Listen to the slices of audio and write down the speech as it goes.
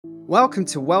Welcome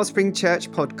to Wellspring Church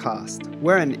Podcast.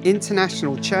 We're an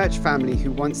international church family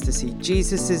who wants to see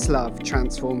Jesus' love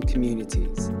transform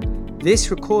communities.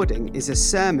 This recording is a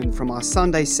sermon from our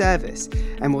Sunday service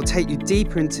and will take you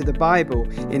deeper into the Bible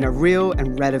in a real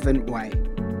and relevant way.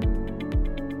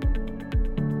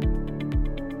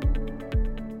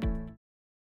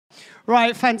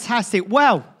 Right, fantastic.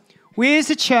 Well, we as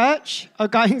a church are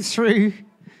going through...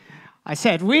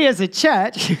 we as a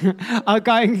church are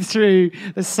going through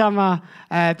the summer,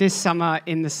 this summer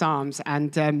in the Psalms.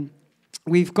 And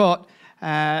we've got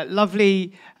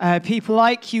lovely people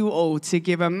like you all to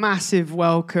give a massive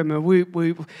welcome, a whoop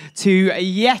whoop, to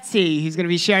Yetty, who's going to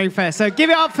be sharing first. So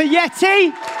give it up for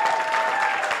Yetty.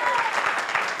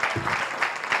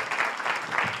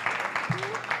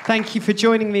 Thank you for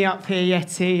joining me up here,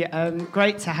 Yetty.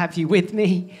 Great to have you with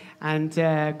me. And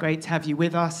great to have you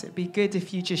with us. It'd be good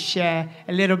if you just share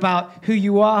a little about who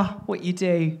you are, what you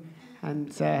do,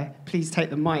 and please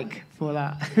take the mic for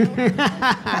that.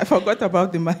 I forgot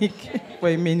about the mic for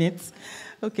a minute.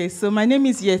 Okay, so my name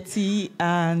is Yetty,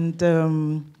 and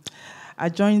I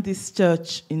joined this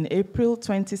church in April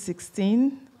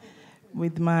 2016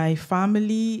 with my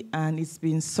family, and it's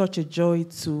been such a joy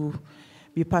to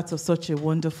be part of such a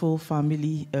wonderful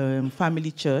family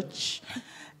church.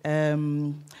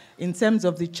 In terms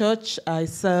of the church, I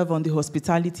serve on the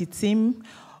hospitality team,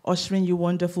 ushering you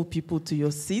wonderful people to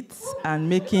your seats and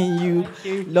making you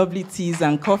lovely teas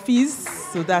and coffees.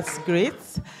 So that's great.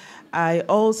 I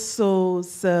also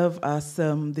serve as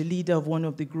the leader of one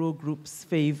of the Grow Groups,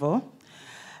 Favor.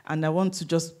 And I want to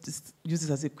just use it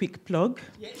as a quick plug.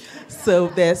 So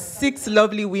there's 6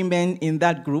 lovely women in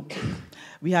that group.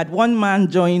 We had one man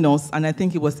join us, and I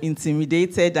think he was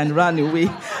intimidated and ran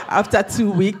away after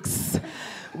 2 weeks.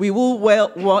 We will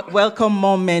welcome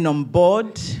more men on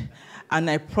board, and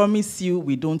I promise you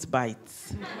we don't bite.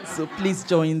 So please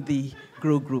join the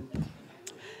Grow Group.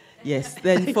 Yes,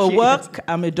 then for work,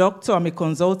 I'm a doctor, I'm a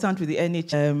consultant with the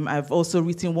NHS. I've also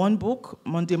written one book,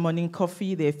 Monday Morning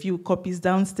Coffee. There are a few copies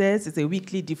downstairs. It's a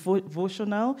weekly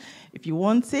devotional. If you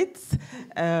want it,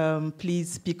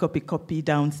 please pick up a copy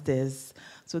downstairs.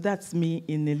 So that's me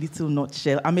in a little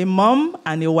nutshell. I'm a mom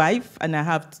and a wife, and I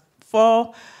have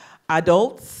 4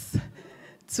 adults,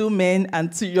 2 men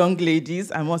and 2 young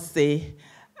ladies, I must say.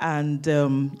 And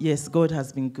yes, God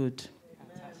has been good.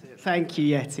 Thank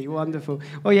you, Yetty. Wonderful.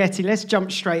 Well, Yetty, let's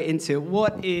jump straight into it.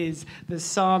 What is the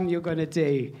psalm you're going to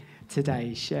do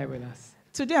today? Share with us.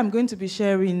 Today I'm going to be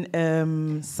sharing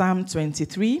Psalm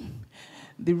 23.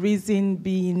 The reason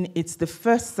being it's the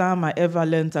first psalm I ever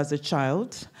learned as a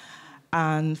child.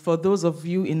 And for those of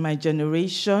you in my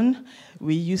generation,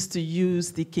 we used to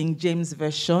use the King James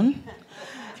Version.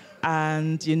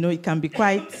 And, you know, it can be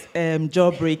quite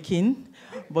jaw-breaking,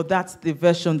 but that's the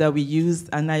version that we used.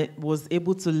 And I was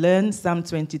able to learn Psalm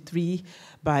 23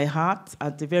 by heart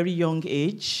at a very young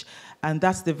age. And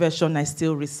that's the version I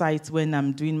still recite when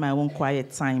I'm doing my own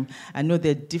quiet time. I know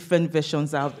there are different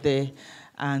versions out there.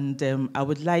 And I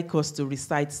would like us to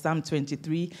recite Psalm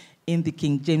 23 in the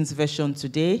King James Version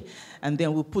today, and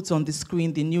then we'll put on the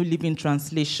screen the New Living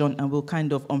Translation, and we'll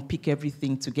kind of unpick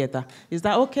everything together. Is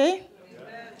that okay? Yeah.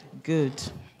 Good.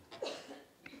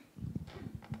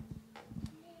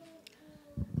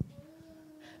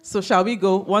 So shall we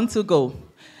go? 1, 2, go.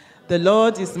 The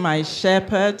Lord is my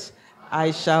shepherd,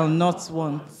 I shall not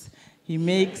want. He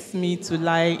makes me to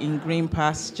lie in green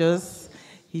pastures.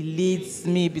 He leads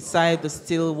me beside the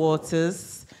still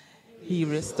waters. He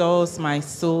restores my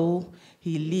soul.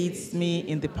 He leads me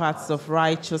in the paths of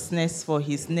righteousness for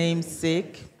his name's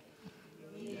sake.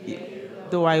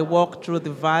 Though I walk through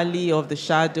the valley of the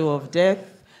shadow of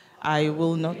death, I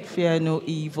will not fear no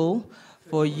evil,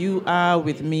 for you are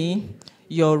with me.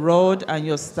 Your rod and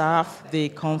your staff, they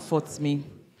comfort me.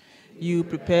 You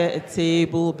prepare a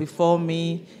table before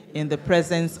me in the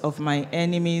presence of my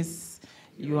enemies.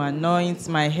 You anoint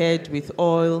my head with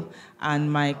oil,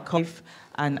 and my cup,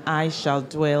 and I shall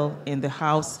dwell in the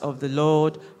house of the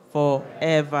Lord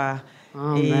forever.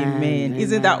 Amen. Amen.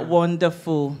 Isn't that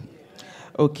wonderful?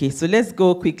 Okay, so let's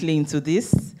go quickly into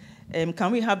this.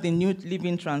 Can we have the New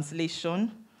Living Translation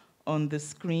on the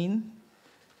screen?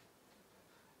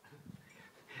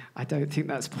 I don't think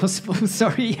that's possible.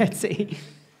 Sorry, Yetty.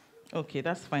 Okay,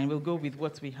 that's fine. We'll go with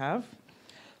what we have.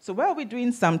 So why are we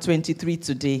doing Psalm 23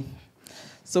 today?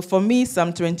 So for me,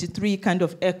 Psalm 23 kind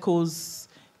of echoes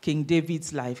King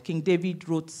David's life. King David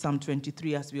wrote Psalm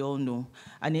 23, as we all know,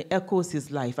 and it echoes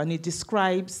his life, and it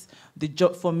describes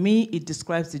for me, it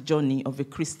describes the journey of a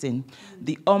Christian,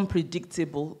 the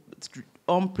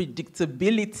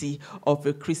unpredictability of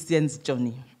a Christian's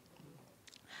journey.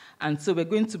 And so we're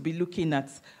going to be looking at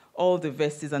all the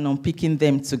verses and unpicking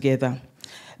them together.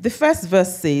 The first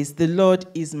verse says, "The Lord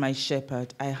is my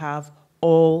shepherd. I have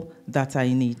all that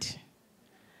I need."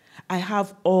 I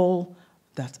have all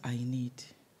that I need.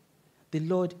 The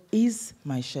Lord is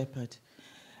my shepherd.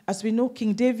 As we know,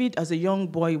 King David, as a young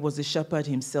boy, was a shepherd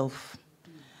himself.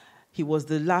 He was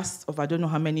the last of I don't know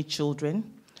how many children,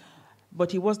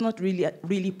 but he was not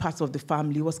really part of the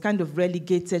family. He was kind of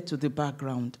relegated to the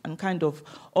background and kind of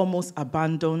almost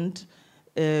abandoned,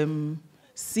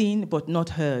 seen but not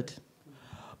heard.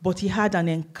 But he had an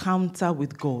encounter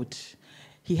with God.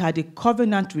 He had a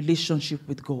covenant relationship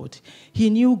with God. He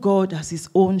knew God as his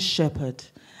own shepherd,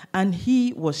 and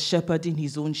he was shepherding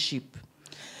his own sheep.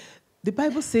 The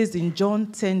Bible says in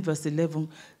John 10, verse 11,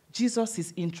 Jesus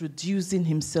is introducing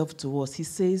himself to us. He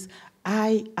says,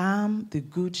 "I am the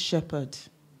good shepherd,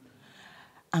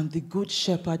 and the good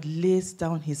shepherd lays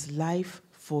down his life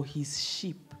for his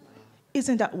sheep."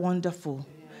 Isn't that wonderful?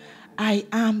 I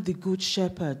am the good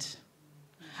shepherd.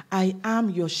 I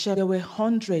am your shepherd. There were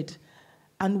 100,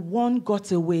 and one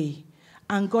got away,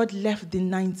 and God left the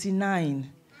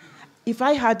 99. If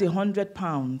I had 100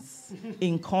 pounds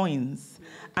in coins,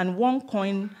 and one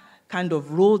coin kind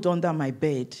of rolled under my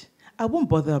bed, I won't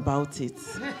bother about it.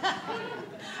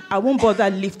 I won't bother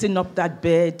lifting up that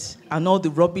bed and all the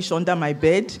rubbish under my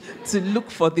bed to look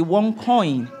for the one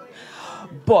coin.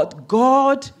 But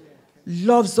God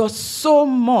loves us so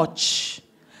much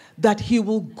that he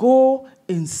will go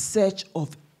in search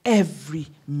of every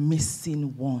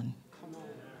missing one.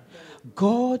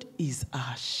 God is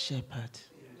our shepherd.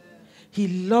 He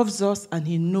loves us and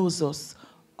he knows us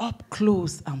up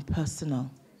close and personal.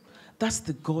 That's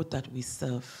the God that we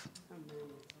serve.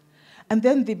 And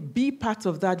then the B part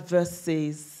of that verse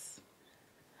says,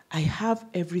 "I have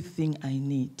everything I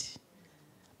need."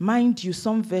 Mind you,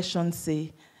 some versions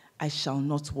say, "I shall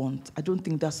not want." I don't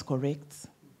think that's correct.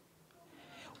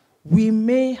 We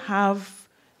may have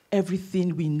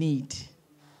everything we need,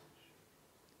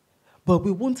 but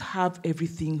we won't have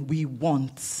everything we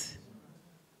want.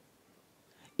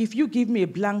 If you give me a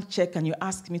blank check and you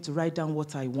ask me to write down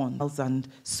what I want, and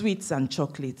sweets and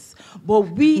chocolates, but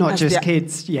we not just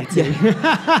kids, Yetty.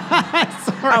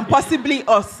 And possibly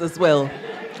us as well.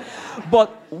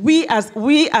 But we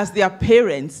as their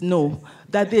parents know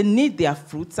that they need their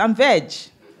fruits and veg.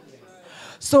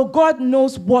 So God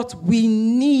knows what we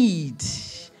need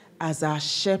as our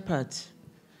shepherd.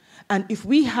 And if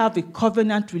we have a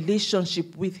covenant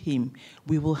relationship with him,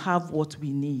 we will have what we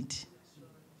need.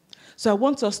 So I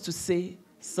want us to say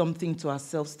something to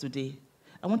ourselves today.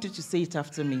 I want you to say it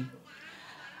after me.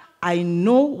 I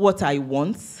know what I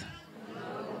want,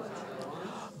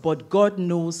 but God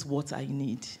knows what I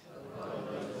need.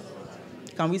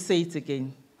 Can we say it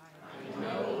again? I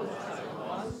know what I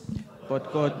want,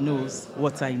 but God knows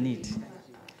what I need.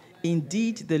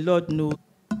 Indeed, the Lord knows.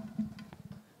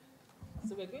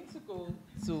 So we're going to go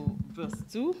to verse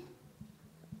 2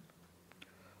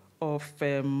 of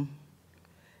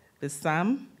the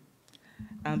Psalm,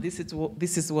 and this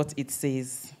is what it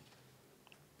says.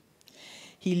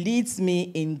 He leads me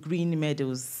in green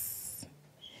meadows.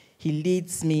 He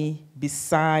leads me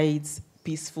beside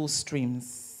peaceful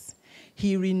streams.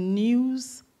 He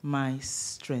renews my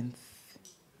strength.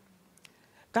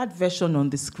 That version on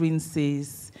the screen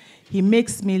says, he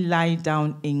makes me lie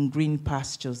down in green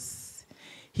pastures.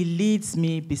 He leads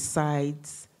me beside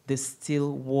the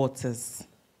still waters.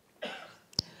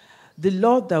 The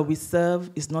Lord that we serve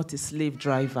is not a slave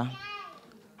driver.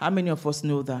 How many of us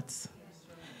know that?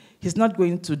 He's not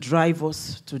going to drive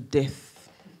us to death.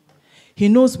 He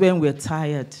knows when we're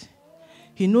tired.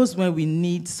 He knows when we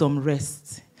need some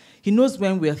rest. He knows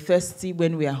when we're thirsty,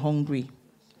 when we are hungry.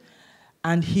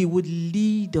 And he would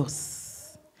lead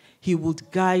us. He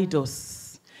would guide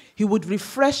us. He would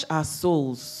refresh our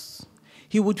souls.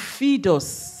 He would feed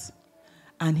us.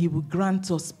 And he will grant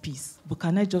us peace. But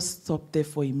can I just stop there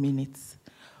for a minute?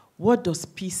 What does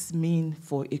peace mean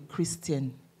for a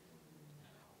Christian?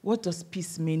 What does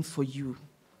peace mean for you?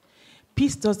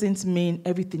 Peace doesn't mean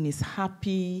everything is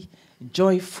happy,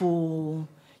 joyful,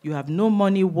 you have no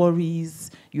money worries,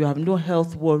 you have no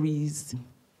health worries.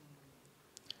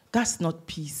 That's not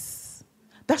peace.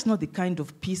 That's not the kind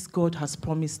of peace God has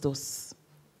promised us.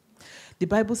 The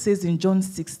Bible says in John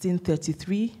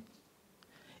 16:33,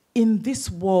 in this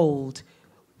world,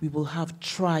 we will have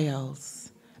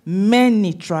trials,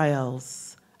 many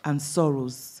trials and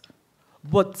sorrows.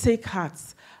 But take heart,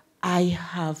 I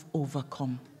have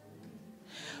overcome.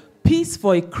 Peace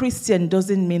for a Christian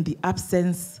doesn't mean the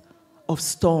absence of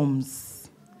storms.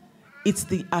 It's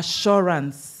the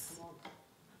assurance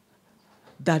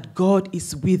that God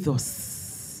is with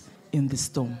us in the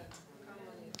storm.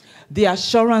 The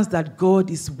assurance that God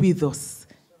is with us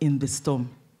in the storm.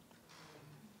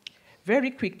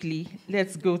 Very quickly,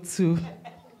 let's go to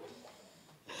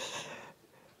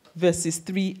verses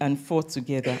 3 and 4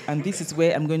 together. And this is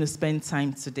where I'm going to spend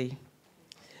time today.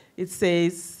 It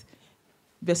says,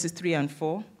 verses 3 and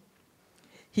 4,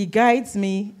 He guides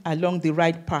me along the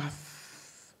right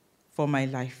path for my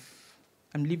life.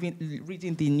 I'm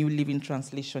reading the New Living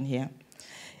Translation here.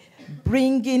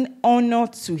 Bringing honor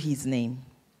to his name.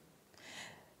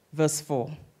 Verse 4,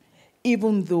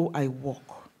 even though I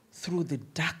walk through the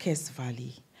darkest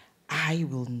valley, I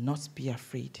will not be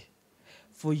afraid.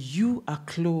 For you are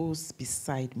close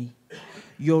beside me.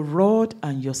 Your rod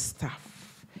and your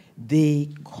staff, they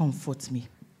comfort me.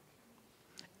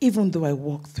 Even though I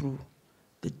walk through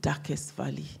the darkest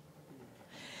valley.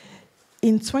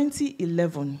 In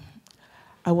 2011,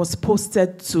 I was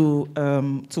posted to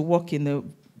work in a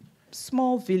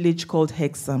small village called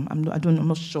Hexham. I'm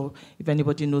not sure if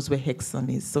anybody knows where Hexham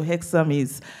is. So Hexham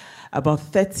is about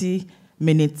 30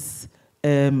 minutes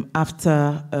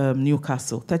after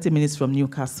Newcastle, 30 minutes from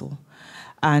Newcastle.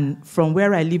 And from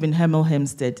where I live in Hemel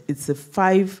Hempstead, it's a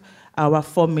 5-hour,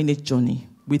 4-minute journey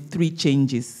with 3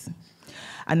 changes.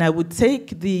 And I would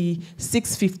take the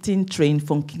 6:15 train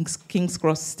from King's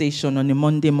Cross station on a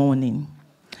Monday morning.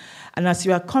 And as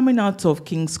you are coming out of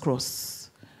King's Cross,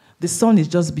 the sun is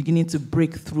just beginning to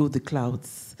break through the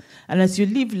clouds. And as you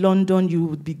leave London, you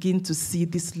would begin to see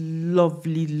this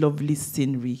lovely, lovely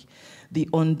scenery. The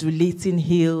undulating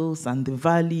hills and the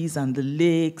valleys and the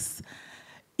lakes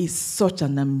is such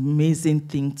an amazing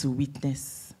thing to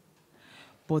witness.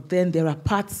 But then there are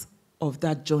parts of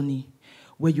that journey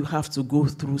where you have to go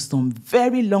through some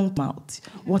very long route.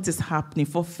 What is happening?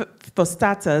 For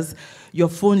starters, your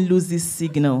phone loses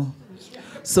signal.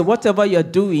 So whatever you're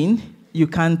doing, you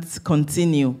can't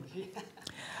continue.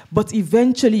 But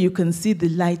eventually you can see the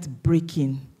light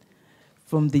breaking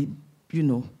from the,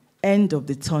 end of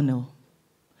the tunnel.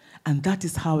 And that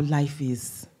is how life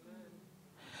is.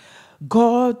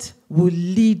 God will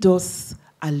lead us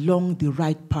along the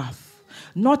right path.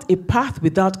 Not a path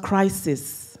without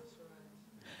crisis.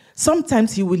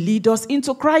 Sometimes he will lead us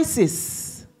into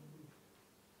crisis.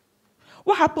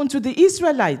 What happened to the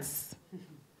Israelites?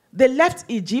 They left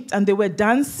Egypt and they were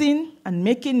dancing and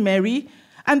making merry.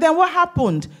 And then what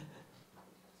happened?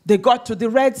 They got to the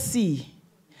Red Sea.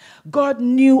 God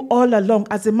knew all along.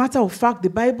 As a matter of fact, the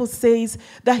Bible says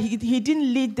that he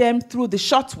didn't lead them through the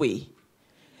short way.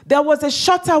 There was a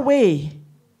shorter way,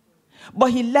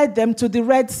 but he led them to the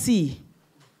Red Sea.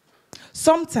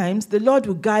 Sometimes the Lord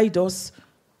will guide us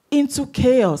into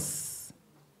chaos.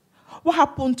 What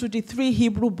happened to the 3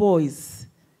 Hebrew boys?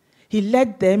 He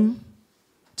led them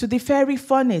to the fiery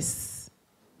furnace.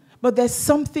 But there's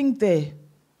something there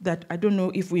that I don't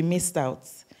know if we missed out,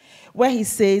 where he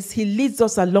says he leads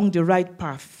us along the right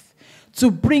path to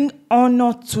bring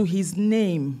honor to his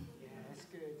name. Yeah, that's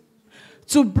good.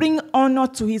 To bring honor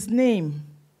to his name.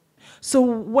 So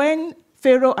when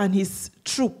Pharaoh and his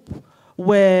troop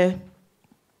were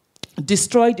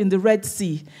destroyed in the Red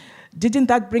Sea, didn't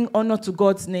that bring honor to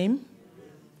God's name?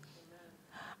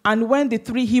 And when the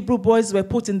 3 Hebrew boys were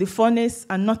put in the furnace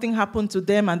and nothing happened to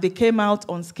them and they came out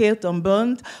unscathed,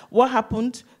 unburned, what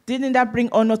happened? Didn't that bring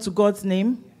honor to God's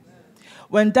name?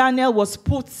 When Daniel was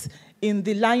put in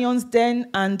the lion's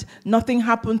den and nothing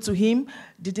happened to him,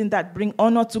 didn't that bring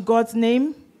honor to God's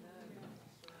name?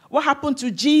 What happened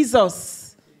to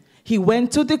Jesus? He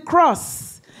went to the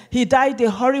cross. He died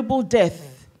a horrible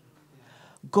death.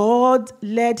 God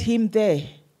led him there.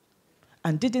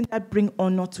 And didn't that bring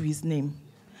honor to his name?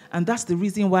 And that's the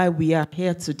reason why we are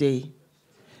here today.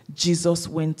 Jesus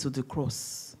went to the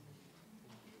cross.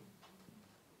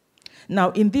 Now,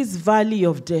 in this valley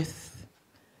of death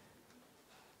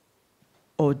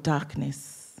or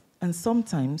darkness, and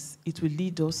sometimes it will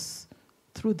lead us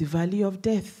through the valley of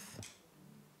death.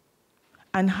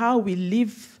 And how we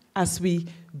live as we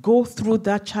go through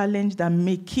that challenge that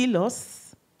may kill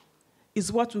us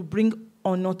is what will bring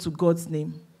honor to God's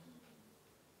name.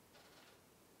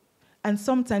 And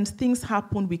sometimes things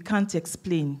happen we can't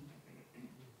explain.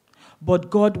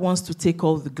 But God wants to take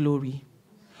all the glory.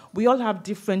 We all have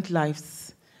different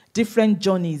lives, different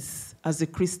journeys as a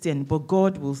Christian, but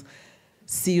God will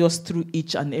see us through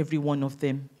each and every one of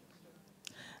them.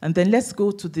 And then let's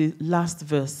go to the last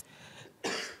verse.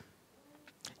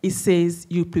 It says,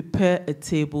 you prepare a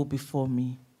table before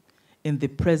me in the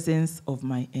presence of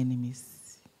my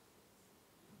enemies.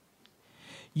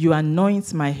 You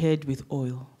anoint my head with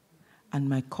oil, and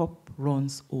my cup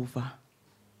runs over.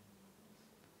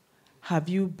 Have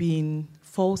you been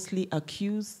falsely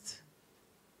accused?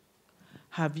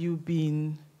 Have you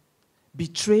been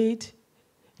betrayed.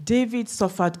 David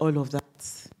suffered all of that.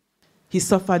 He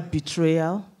suffered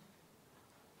betrayal,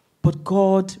 but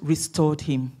God restored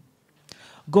him.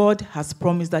 God has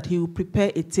promised that he will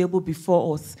prepare a table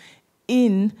before us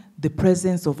in the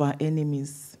presence of our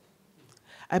enemies.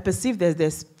 I perceive that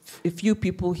there's a few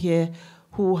people here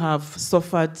who have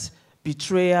suffered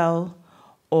betrayal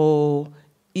or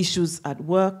issues at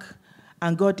work,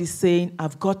 and God is saying,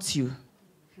 I've got you.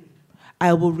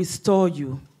 I will restore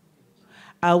you.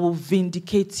 I will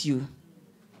vindicate you.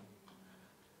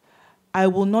 I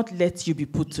will not let you be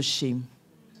put to shame.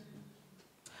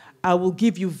 I will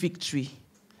give you victory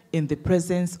in the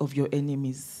presence of your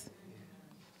enemies.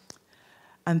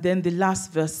 And then the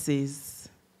last verse says,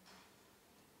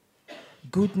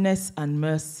 goodness and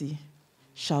mercy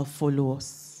shall follow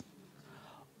us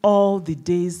all the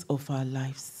days of our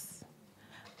lives,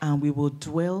 and we will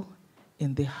dwell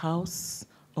in the house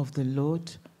of the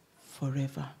Lord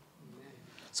forever.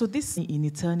 So this in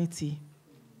eternity,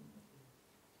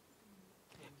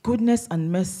 goodness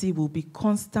and mercy will be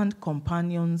constant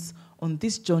companions on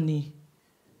this journey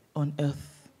on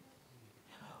earth.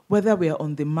 Whether we are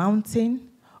on the mountain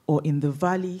or in the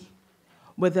valley,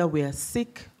 whether we are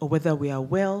sick or whether we are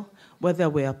well, whether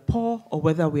we are poor or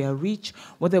whether we are rich,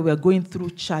 whether we are going through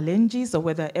challenges or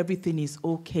whether everything is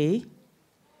okay,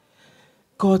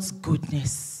 God's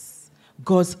goodness,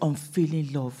 God's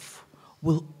unfailing love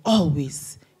will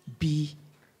always be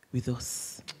with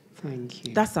us. Thank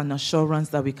you. That's an assurance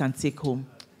that we can take home.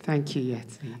 Thank you,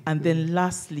 Yetty. And then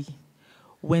lastly,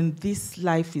 when this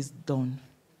life is done,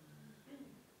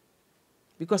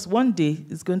 because one day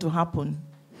it's going to happen.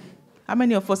 How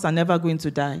many of us are never going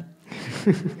to die?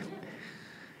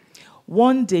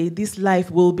 One day this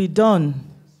life will be done.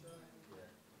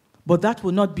 But that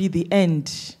will not be the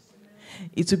end.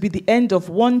 It will be the end of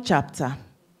one chapter,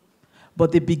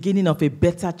 but the beginning of a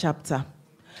better chapter.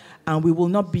 And we will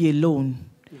not be alone.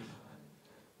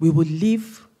 We will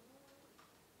live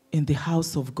in the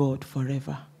house of God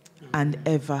forever and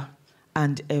ever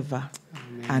and ever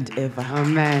and ever.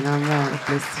 Amen, amen.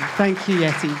 Thank you,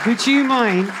 Yetty. Would you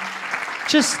mind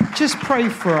just pray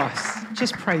for us?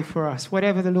 Just pray for us,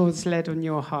 whatever the Lord's led on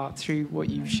your heart through what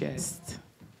you've shared.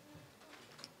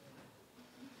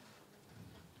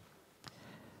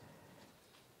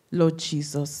 Lord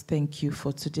Jesus, thank you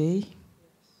for today.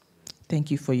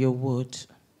 Thank you for your word.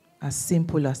 As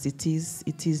simple as it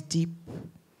is deep.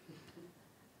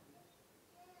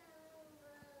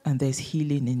 And there's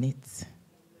healing in it.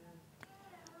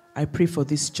 I pray for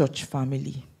this church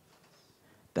family,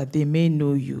 that they may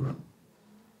know you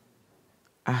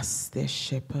as their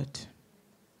shepherd.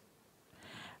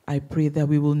 I pray that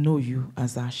we will know you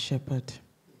as our shepherd.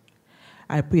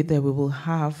 I pray that we will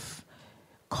have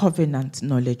covenant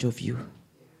knowledge of you.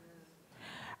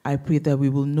 I pray that we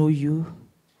will know you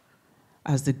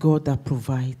as the God that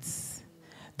provides,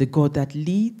 the God that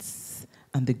leads,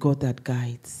 and the God that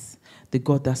guides, the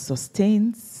God that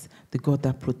sustains, the God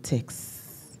that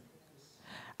protects.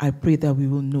 I pray that we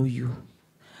will know you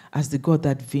as the God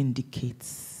that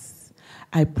vindicates.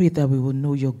 I pray that we will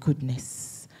know your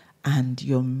goodness and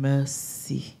your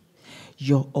mercy,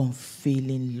 your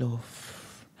unfailing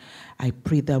love. I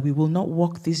pray that we will not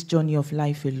walk this journey of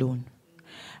life alone.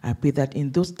 I pray that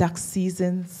in those dark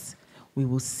seasons, we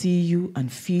will see you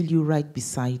and feel you right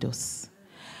beside us.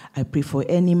 I pray for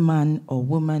any man or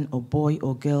woman or boy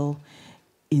or girl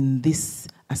in this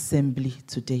assembly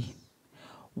today.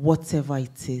 Whatever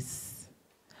it is,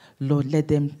 Lord, let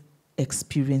them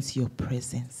experience your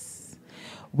presence.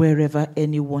 Wherever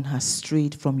anyone has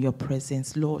strayed from your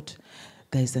presence, Lord,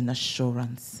 there is an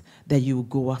assurance that you will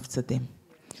go after them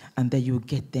and that you will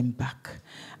get them back,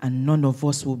 and none of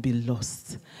us will be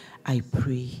lost. I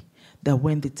pray that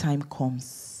when the time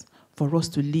comes for us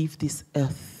to leave this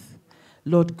earth,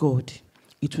 Lord God,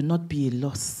 it will not be a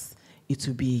loss, it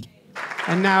will be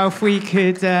a... And now if we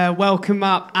could welcome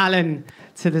up Alan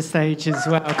to the stage as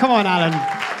well. Come on, Alan.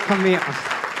 Come here.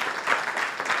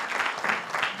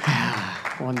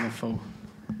 Wonderful.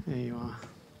 There you are.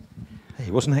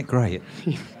 Hey, wasn't that great?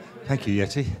 Thank you,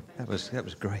 Yetty. That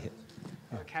was great.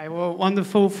 Okay, well,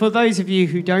 wonderful. For those of you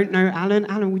who don't know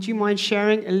Alan, would you mind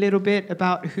sharing a little bit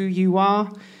about who you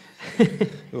are?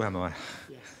 Who am I?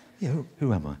 Yes. Yeah,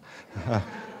 who am I?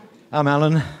 I'm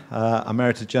Alan. I'm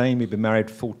married to Jane. We've been married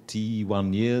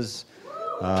 41 years.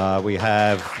 We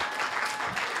have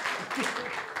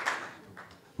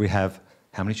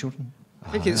how many children? I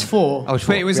think it's 4, it's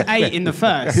 4. But it was 8 in the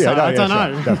first, Yeah, so no, I don't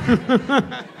yeah,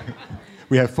 know.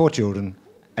 We have 4 children,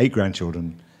 8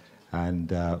 grandchildren,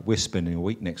 and we're spending a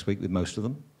week next week with most of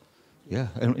them. Yeah,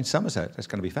 in Somerset. That's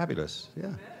going to be fabulous.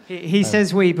 Yeah. He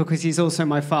says we because he's also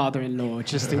my father-in-law,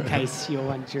 just in case you're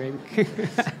wondering.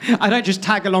 I don't just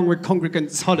tag along with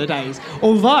congregants' holidays,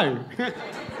 although...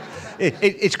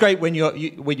 It's great when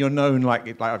you're known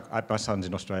like my son's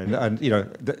in Australia,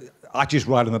 and I just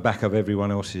ride on the back of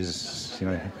everyone else's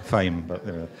fame. But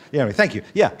thank you.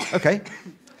 Yeah, okay.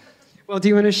 Well, do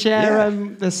you want to share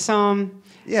the psalm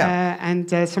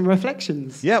and some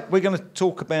reflections? Yeah, we're going to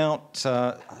talk about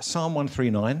Psalm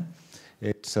 139.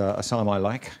 It's a psalm I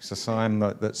like. It's a psalm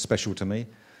that's special to me,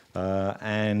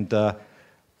 and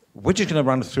we're just going to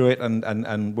run through it,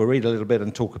 and we'll read a little bit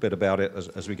and talk a bit about it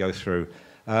as we go through.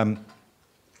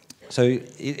 So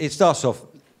it starts off,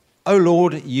 "O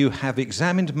Lord, you have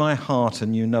examined my heart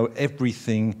and you know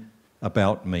everything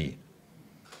about me."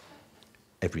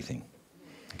 Everything.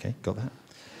 Okay, got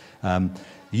that?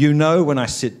 You know when I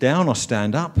sit down or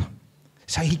stand up.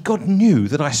 So God knew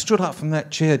that I stood up from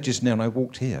that chair just now and I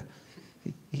walked here.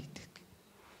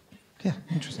 Yeah,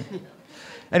 interesting.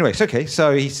 Anyway, it's okay.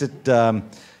 So he said,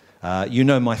 you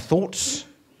know my thoughts.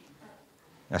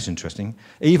 That's interesting.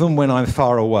 Even when I'm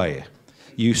far away.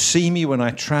 You see me when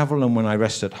I travel and when I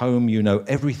rest at home. You know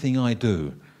everything I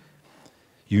do.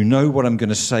 You know what I'm going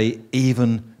to say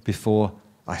even before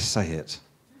I say it,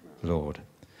 Lord.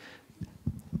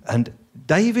 And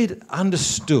David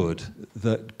understood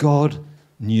that God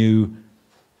knew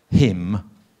him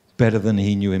better than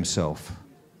he knew himself.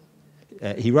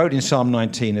 He wrote in Psalm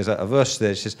 19, there's a verse there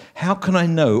that says, "How can I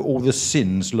know all the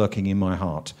sins lurking in my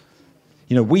heart?"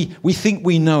 We think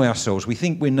we know ourselves. We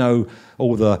think we know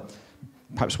all the,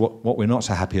 perhaps what we're not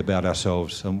so happy about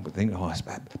ourselves. And we think, it's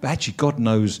bad. But actually, God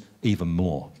knows even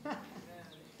more.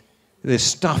 There's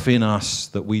stuff in us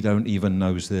that we don't even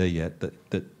know is there yet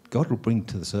that God will bring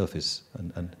to the surface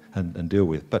and deal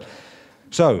with. But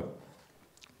so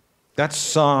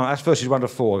that's verses 1 to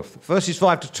 4. Verses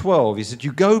 5 to 12 is that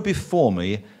you go before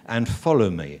me and follow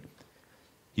me.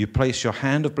 You place your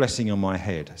hand of blessing on my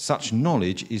head. Such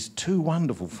knowledge is too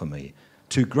wonderful for me,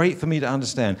 too great for me to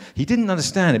understand. He didn't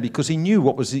understand it because he knew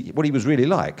what he was really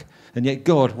like, and yet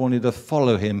God wanted to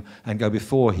follow him and go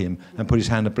before him and put his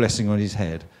hand of blessing on his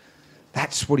head.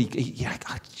 That's what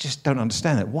I just don't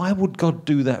understand it. Why would God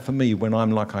do that for me when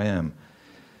I'm like I am?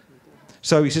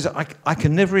 So he says, I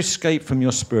can never escape from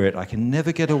your spirit. I can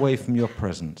never get away from your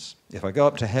presence. If I go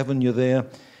up to heaven, you're there.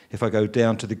 If I go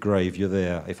down to the grave, you're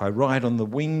there. If I ride on the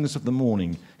wings of the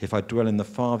morning, if I dwell in the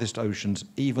farthest oceans,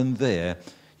 even there,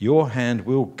 your hand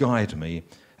will guide me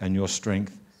and your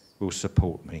strength will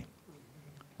support me.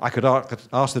 I could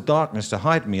ask the darkness to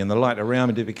hide me and the light around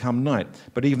me to become night,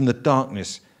 but even in the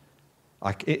darkness,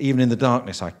 I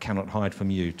cannot hide from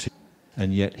you.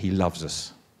 And yet he loves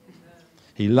us.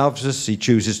 He loves us, he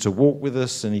chooses to walk with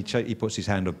us, and he puts his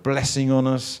hand of blessing on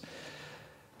us.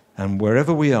 And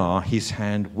wherever we are, his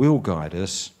hand will guide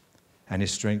us, and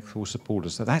his strength will support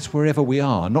us. So that's wherever we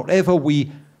are. Not ever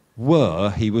we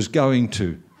were, he was going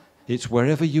to. It's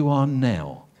wherever you are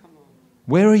now.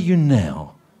 Where are you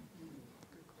now?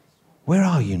 Where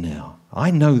are you now?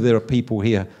 I know there are people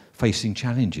here facing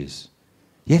challenges.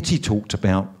 Yetty talked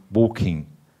about walking.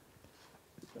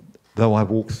 Though I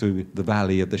walk through the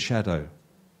valley of the shadow,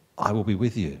 I will be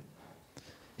with you.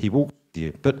 He walked with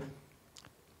you. But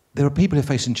there are people who are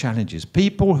facing challenges.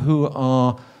 People who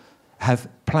have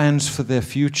plans for their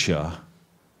future,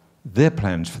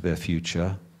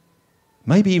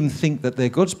 maybe even think that they're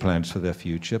God's plans for their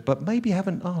future, but maybe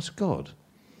haven't asked God.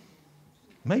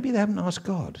 Maybe they haven't asked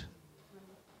God.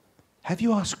 Have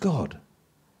you asked God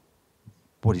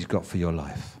what he's got for your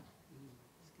life?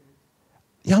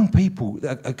 Young people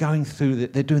are going through,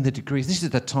 they're doing their degrees. This is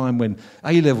the time when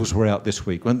A-levels were out this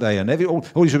week, weren't they? And all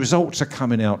these results are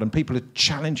coming out and people are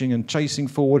challenging and chasing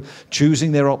forward,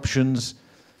 choosing their options.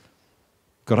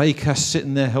 Got ACAS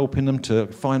sitting there helping them to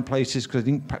find places because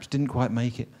they perhaps didn't quite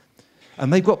make it.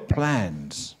 And they've got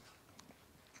plans.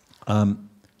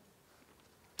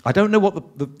 I don't know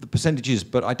what the percentage is,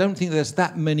 but I don't think there's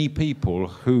that many people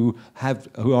who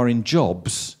are in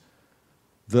jobs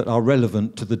that are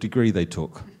relevant to the degree they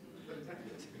took.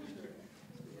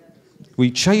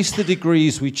 We chase the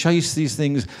degrees, we chase these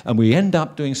things, and we end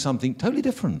up doing something totally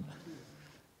different.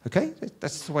 Okay?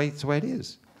 That's the way it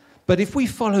is. But if we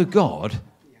follow God,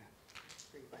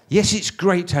 yes, it's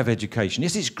great to have education.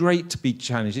 Yes, it's great to be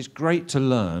challenged. It's great to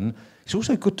learn. It's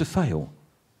also good to fail.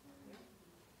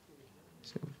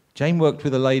 Jane worked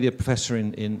with a lady, a professor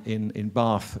in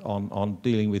Bath on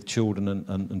dealing with children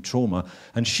and trauma,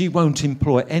 and she won't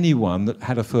employ anyone that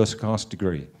had a first-class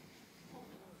degree.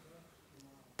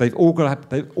 They've all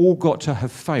got to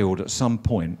have failed at some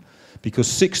point, because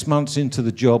 6 months into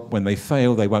the job, when they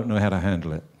fail, they won't know how to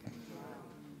handle it.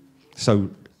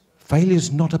 So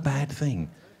Failure's not a bad thing.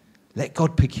 Let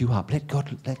God pick you up.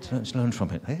 Let's learn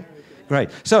from it. Eh? Great.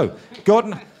 So,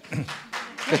 God...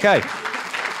 Okay.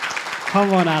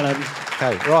 Come on, Alan.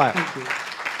 Okay, right. Thank you.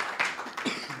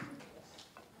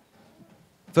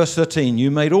 Verse 13, you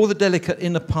made all the delicate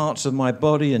inner parts of my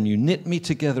body and you knit me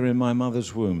together in my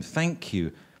mother's womb. Thank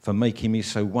you for making me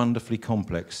so wonderfully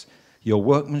complex. Your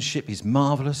workmanship is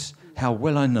marvelous. How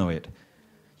well I know it.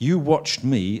 You watched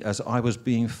me as I was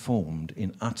being formed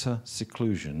in utter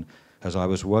seclusion, as I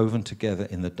was woven together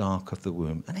in the dark of the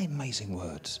womb. And they're amazing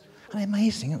words. And they're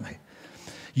amazing, aren't they?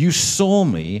 You saw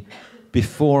me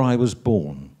before I was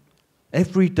born.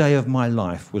 Every day of my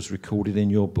life was recorded in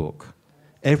your book.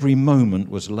 Every moment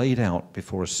was laid out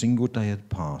before a single day had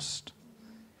passed.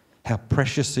 How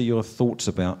precious are your thoughts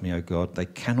about me, O God. They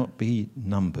cannot be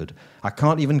numbered. I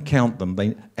can't even count them.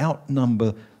 They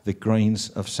outnumber the grains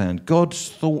of sand. God's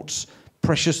thoughts,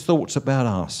 precious thoughts about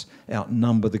us,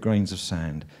 outnumber the grains of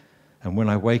sand. And when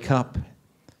I wake up,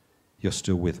 you're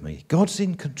still with me. God's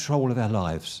in control of our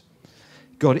lives.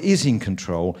 God is in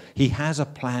control. He has a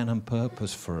plan and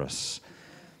purpose for us.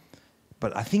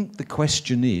 But I think the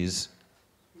question is,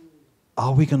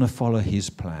 are we going to follow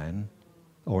his plan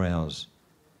or ours?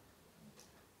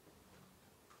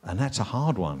 And that's a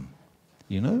hard one.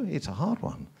 You know, it's a hard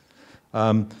one.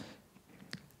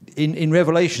 In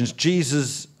Revelations,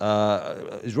 Jesus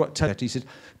is right. He said,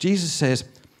 Jesus says,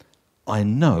 I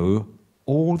know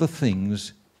all the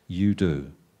things you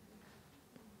do.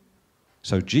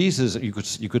 So Jesus, you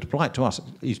could apply it to us.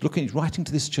 He's writing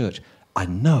to this church. I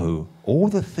know all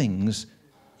the things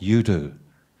you do.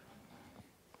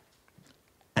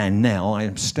 And now I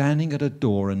am standing at a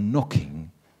door and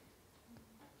knocking,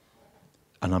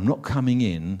 and I'm not coming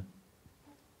in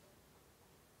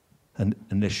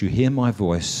unless you hear my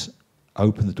voice,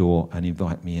 open the door and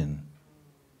invite me in.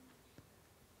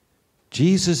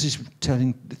 Jesus is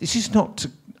telling, this is not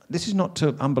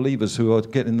to unbelievers who are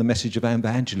getting the message of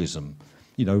evangelism.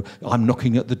 You know, I'm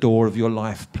knocking at the door of your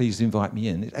life, please invite me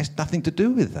in. It has nothing to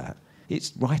do with that.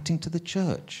 It's writing to the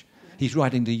church. He's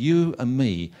writing to you and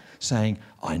me saying,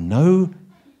 I know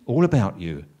all about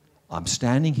you. I'm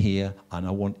standing here and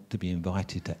I want to be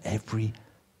invited to every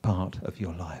part of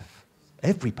your life.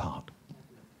 Every part.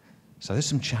 So there's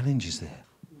some challenges there.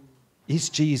 Is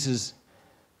Jesus,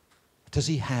 does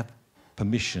he have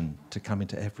permission to come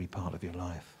into every part of your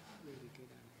life?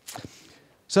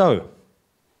 So,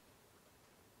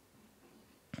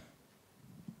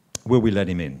 will we let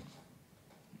him in?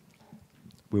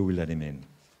 Will we let him in?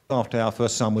 After our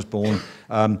first son was born,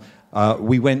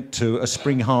 we went to a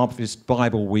Spring Harvest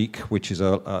Bible Week, which is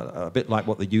a bit like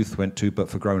what the youth went to, but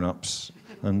for grown-ups.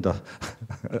 And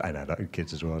I know,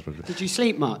 kids as well. Did you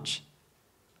sleep much?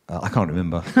 I can't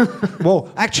remember.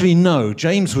 Well, actually, no.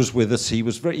 James was with us. It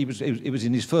was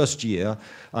in his first year,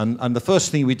 and the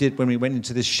first thing we did when we went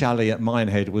into this chalet at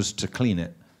Minehead was to clean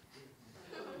it.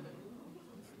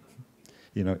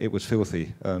 You know, it was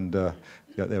filthy, and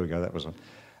yeah, there we go. That was one.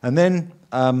 And then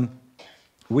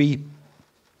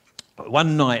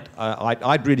one night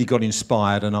I'd really got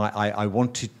inspired, and I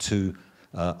wanted to.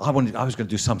 I was going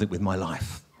to do something with my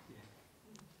life.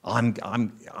 I'm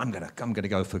going to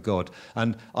go for God.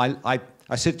 And I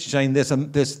said to Jane, there's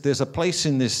a place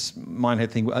in this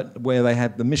Minehead thing where they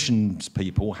had the missions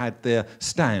people had their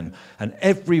stand, and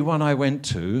everyone I went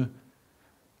to,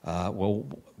 well,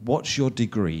 what's your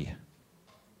degree?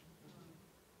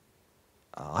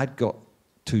 I'd got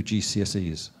 2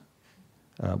 GCSEs.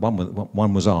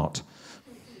 One was art.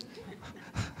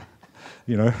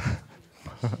 You know.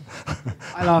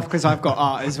 I laugh because I've got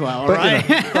art as well, but, right?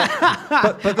 You know,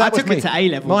 but that I took it to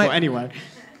A-level, but anyway.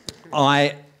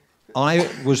 I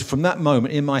was, from that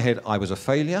moment, in my head, I was a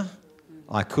failure.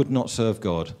 I could not serve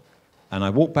God. And I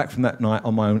walked back from that night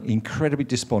on my own, incredibly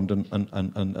despondent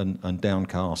and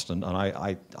downcast. And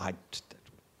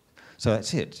so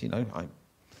that's it, you know.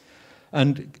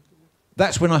 And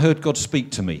that's when I heard God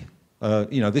speak to me.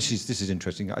 You know, this is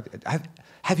interesting.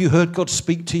 Have you heard God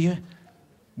speak to you?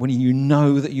 When you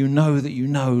know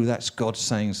that's God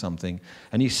saying something.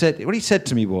 And what he said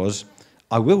to me was,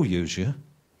 I will use you.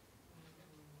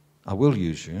 I will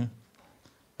use you.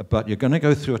 But you're going to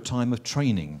go through a time of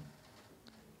training.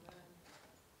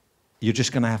 You're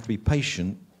just going to have to be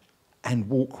patient and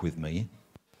walk with me.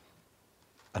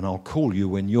 And I'll call you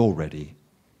when you're ready.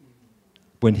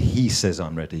 When he says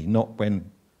I'm ready, not when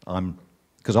I'm...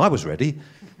 Because I was ready,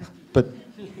 but...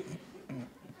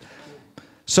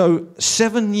 So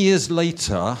 7 years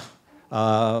later,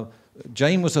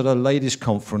 Jane was at a ladies'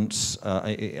 conference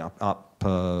up I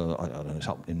don't know, it's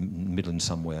up in Midlands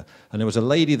somewhere, and there was a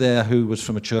lady there who was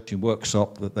from a church in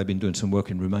Worksop that they've been doing some work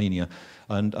in Romania,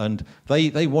 and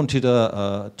they wanted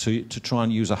to try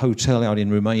and use a hotel out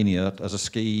in Romania as a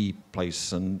ski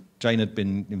place, and Jane had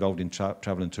been involved in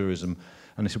travel and tourism,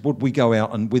 and they said, would we go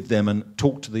out and with them and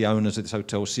talk to the owners of this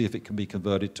hotel, see if it can be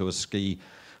converted to a ski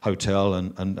hotel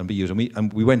and be used,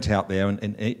 and we went out there,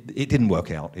 and it didn't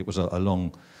work out. It was a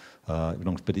long,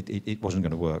 but it wasn't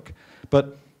going to work.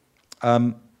 But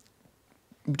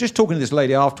just talking to this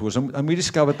lady afterwards, and we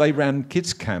discovered they ran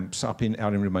kids camps out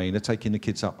in Romania, taking the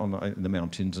kids up in the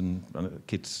mountains and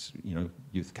kids,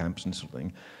 youth camps and sort of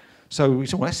thing. So we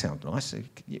said, well, that sounds nice. Do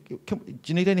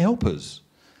you need any helpers?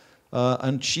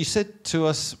 And she said to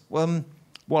us, well,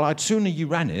 I'd sooner you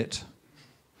ran it.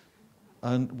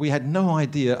 And we had no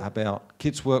idea about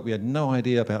kids' work. We had no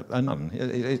idea about none.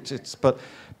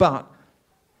 But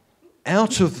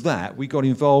out of that, we got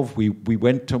involved. We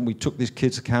went and we took this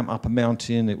kids' camp up a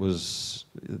mountain. It was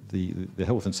the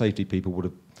health and safety people would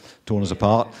have torn us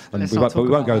apart, and we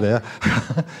won't go there.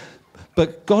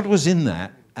 But God was in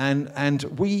that, and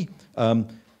we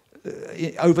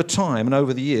over time and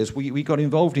over the years, we got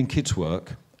involved in kids'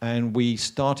 work. And we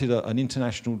started an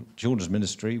international children's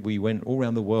ministry. We went all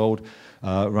around the world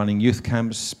running youth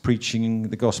camps, preaching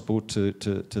the gospel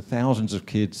to thousands of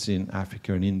kids in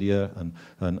Africa and India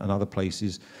and other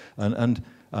places. And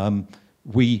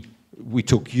we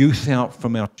took youth out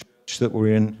from our church that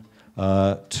we're in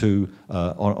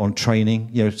on training.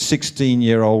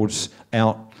 16-year-olds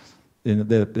out.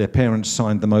 Their parents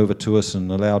signed them over to us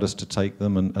and allowed us to take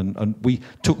them. And we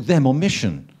took them on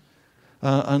mission.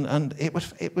 And it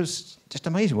was just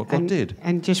amazing what God did.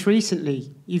 And just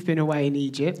recently, you've been away in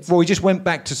Egypt. Well, we just went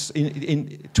back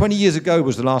to 20 years ago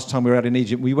was the last time we were out in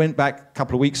Egypt. We went back a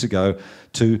couple of weeks ago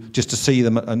to see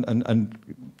them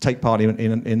and take part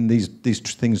in these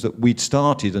things that we'd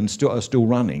started and are still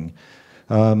running.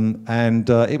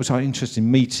 It was quite interesting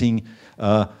meeting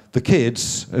the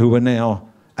kids who are now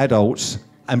adults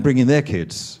and bringing their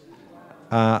kids.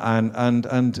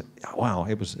 And wow,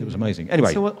 it was amazing.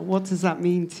 Anyway, so what does that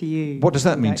mean to you? What does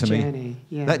that mean to journey? me?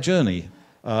 Yeah. That journey.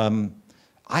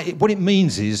 What it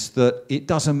means is that it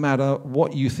doesn't matter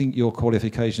what you think your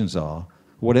qualifications are,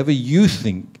 whatever you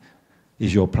think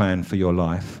is your plan for your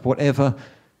life, whatever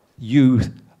you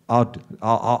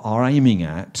are aiming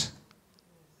at.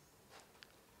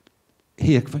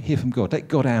 Hear from God. Let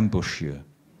God ambush you,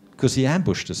 because He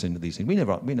ambushed us into these things. We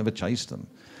never chased them.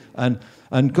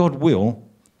 And God will,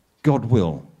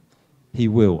 He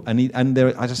will. And there,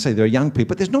 as I say, there are young people,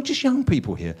 but there's not just young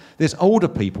people here. There's older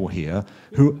people here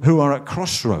who are at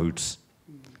crossroads,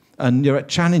 and they're at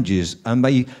challenges, and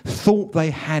they thought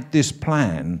they had this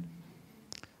plan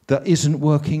that isn't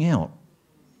working out.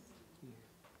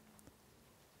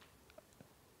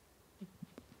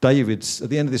 David's, at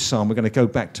the end of this psalm, we're going to go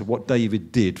back to what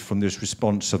David did from this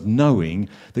response of knowing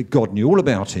that God knew all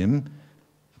about him,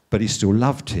 but He still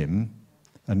loved him,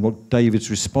 and what David's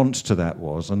response to that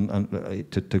was, and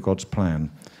to God's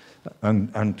plan.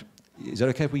 And is that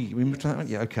okay if we move to that one?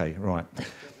 Yeah, okay, right.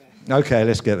 Okay,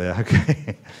 let's get there.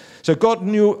 Okay. So God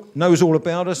knows all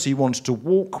about us. He wants to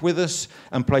walk with us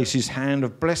and place His hand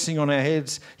of blessing on our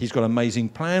heads. He's got amazing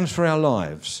plans for our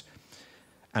lives.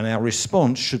 And our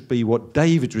response should be what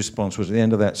David's response was at the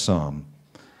end of that psalm.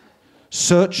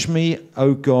 Search me,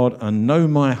 O God, and know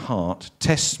my heart.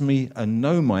 Test me and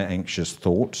know my anxious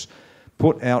thoughts.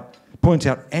 Point out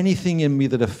anything in me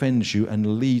that offends you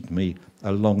and lead me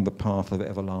along the path of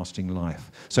everlasting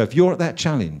life. So if you're at that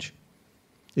challenge,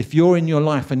 if you're in your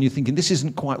life and you're thinking, this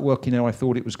isn't quite working how I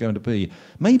thought it was going to be,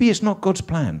 maybe it's not God's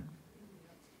plan.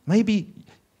 Maybe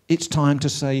it's time to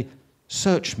say,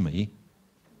 search me.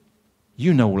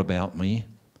 You know all about me.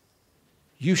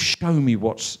 You show me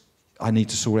what I need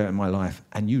to sort out in my life,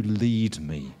 and you lead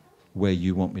me where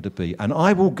you want me to be. And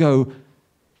I will go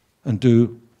and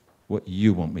do what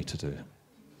you want me to do,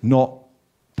 not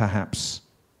perhaps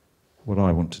what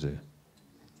I want to do.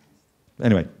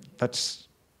 Anyway, that's,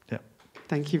 yeah.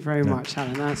 Thank you very much,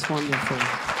 Alan. That's wonderful.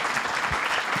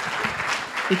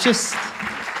 It just...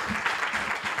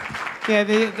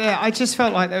 Yeah, I just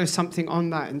felt like there was something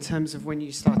on that in terms of when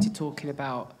you started talking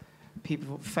about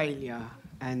people failure,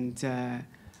 and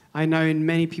I know in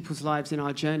many people's lives in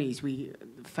our journeys,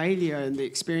 failure and the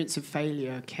experience of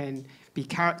failure can be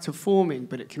character forming,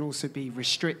 but it can also be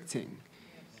restricting,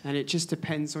 and it just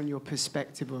depends on your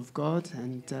perspective of God.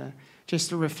 And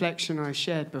just a reflection I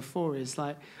shared before is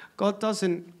like God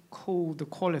doesn't call the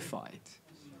qualified;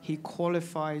 He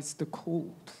qualifies the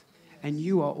called, and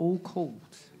you are all called.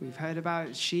 We've heard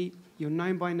about sheep, You're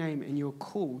known by name and you're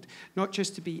called not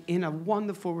just to be in a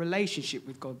wonderful relationship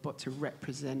with God, but to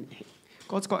represent him.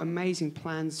 God's got amazing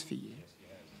plans for you,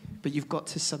 but you've got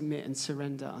to submit and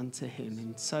surrender unto him.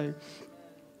 And so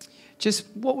just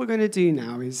what we're going to do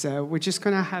now is we're just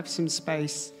going to have some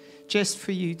space just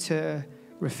for you to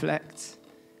reflect.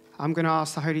 I'm going to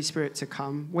ask the Holy Spirit to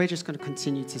come. We're just going to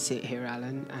continue to sit here,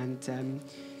 Alan, and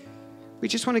we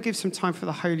just want to give some time for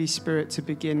the Holy Spirit to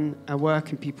begin a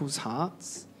work in people's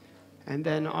hearts. And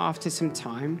then after some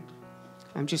time,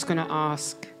 I'm just going to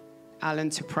ask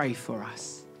Alan to pray for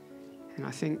us. And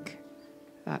I think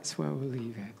that's where we'll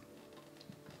leave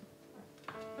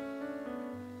it.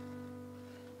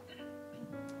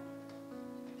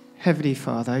 Heavenly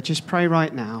Father, I just pray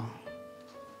right now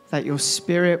that your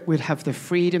Spirit would have the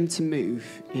freedom to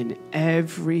move in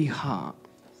every heart.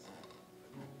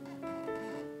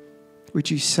 Would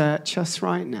you search us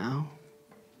right now?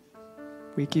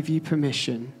 We give you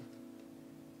permission.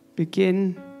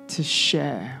 Begin to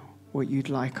share what you'd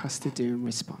like us to do in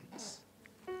response.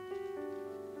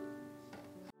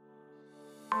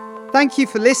 Thank you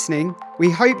for listening. We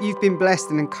hope you've been blessed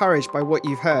and encouraged by what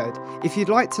you've heard. If you'd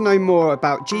like to know more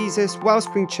about Jesus,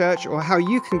 Wellspring Church, or how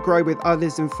you can grow with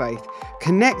others in faith,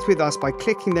 connect with us by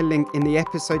clicking the link in the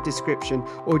episode description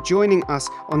or joining us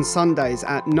on Sundays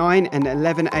at 9 and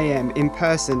 11 a.m. in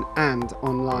person and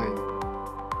online.